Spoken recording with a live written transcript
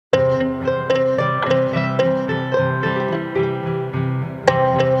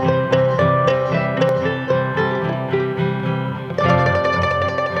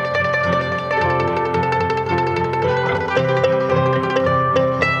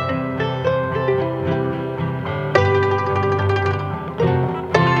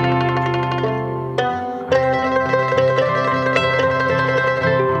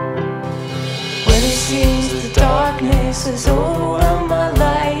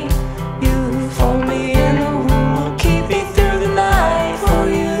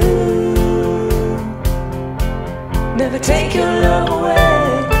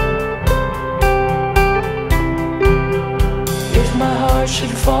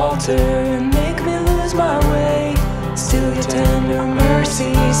falter and make me lose my way. Still your tender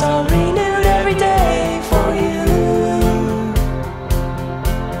mercies are renewed every day for you.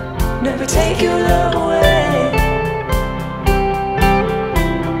 Never take your love away.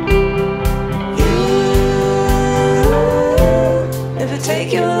 You never take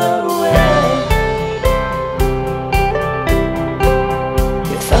your love away.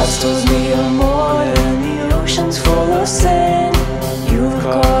 Your thoughts towards me are more than the oceans full of sand. You have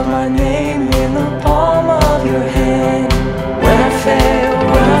carved my name in the palm of your hand. When I fail,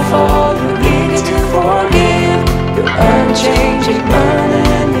 when I fall, you're eager to forgive. Your unchanging,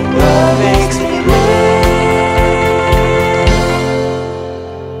 unending love makes me live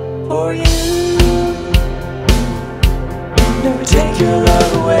for you. Never take your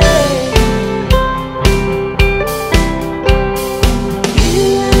love away. You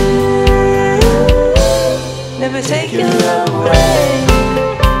never take your love away.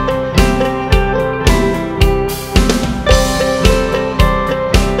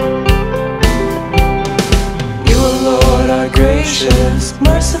 Gracious,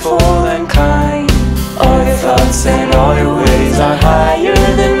 merciful and kind. All your thoughts and all your ways are higher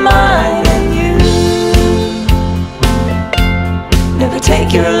than mine. And you never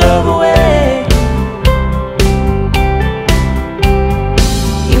take your love away.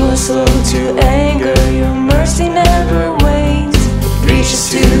 You are slow to anger, your mercy never wanes. Reaches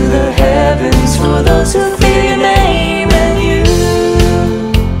to the heavens for those who fear your name. And you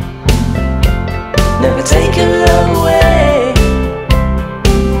never take your love away.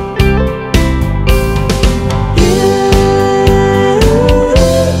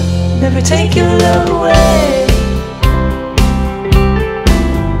 Never take your love away.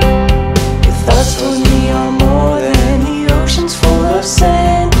 Your thoughts towards me are more than the oceans full of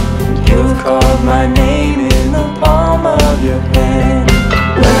sand. You've carved my name in the palm of your hand.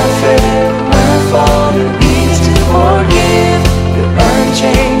 When I fail, when I fall, you're easy to forgive. Your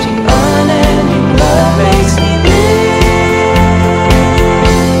unchanging, unending love makes me live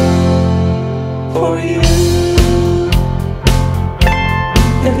for you.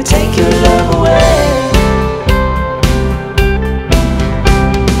 Never take your love away.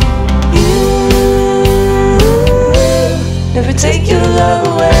 You never take your love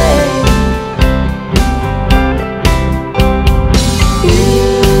away. You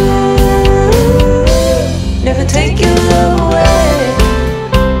never take your love away.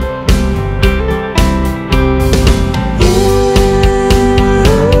 You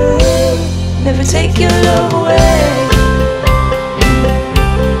never take your love away.